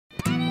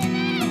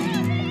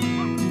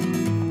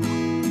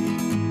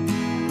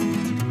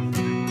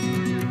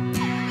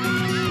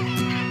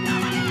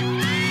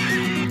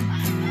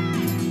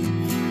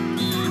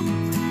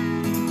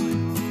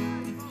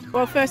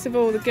Well, first of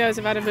all, the girls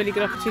have had a really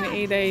good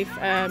opportunity. They've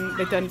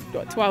done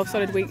 12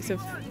 solid weeks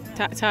of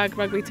tag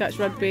rugby, touch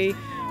rugby.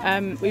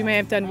 We may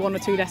have done 1 or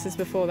 2 lessons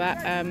before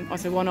that,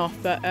 also one off,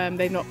 but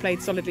they've not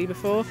played solidly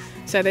before.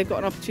 So they've got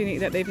an opportunity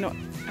that they've not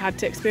had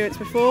to experience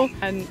before,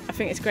 and I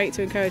think it's great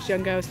to encourage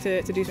young girls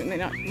to do something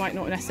they might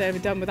not necessarily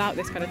have done without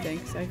this kind of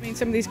thing. So I mean,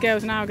 some of these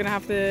girls now are going to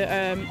have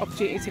the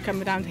opportunity to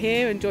come down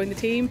here and join the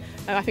team.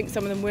 I think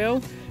some of them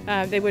will.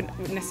 They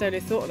wouldn't necessarily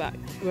have thought of that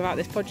without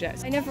this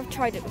project. I never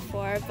tried it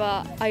before,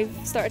 but I've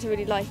started to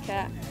really like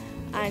it,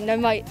 and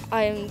I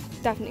am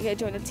definitely going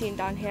to join the team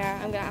down here.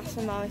 I'm going to ask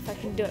my mum if I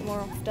can do it more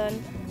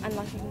often, and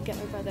like I can get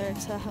my brother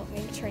to help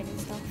me train and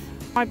stuff.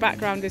 My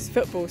background is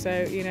football,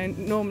 so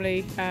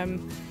normally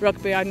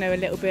rugby I know a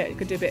little bit,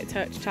 could do a bit of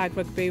touch, tag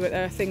rugby, but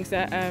there are things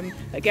that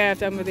Gary have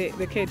done with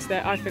the kids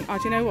that I think, oh,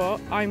 do you know what,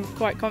 I'm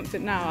quite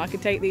confident now I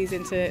could take these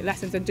into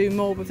lessons and do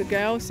more with the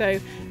girls, so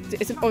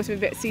it's also a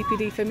bit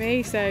CPD for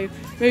me, so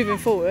moving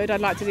forward I'd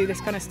like to do this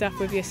kind of stuff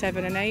with year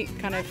 7 and 8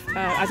 kind of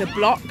as a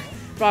block,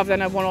 rather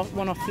than a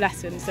one-off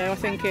lesson. So I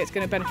think it's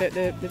going to benefit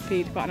the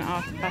PE department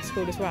at our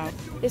school as well.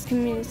 This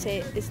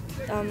community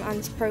and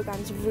this programme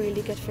is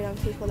really good for young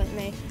people like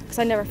me, because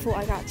I never thought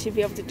I'd actually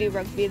be able to do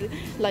rugby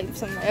like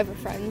some of my other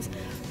friends.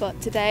 But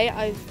today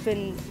I've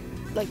been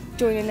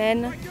joining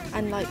in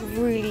and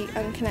really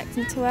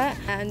connecting to it,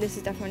 and this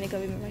is definitely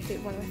going to be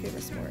one of my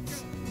favourite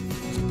sports.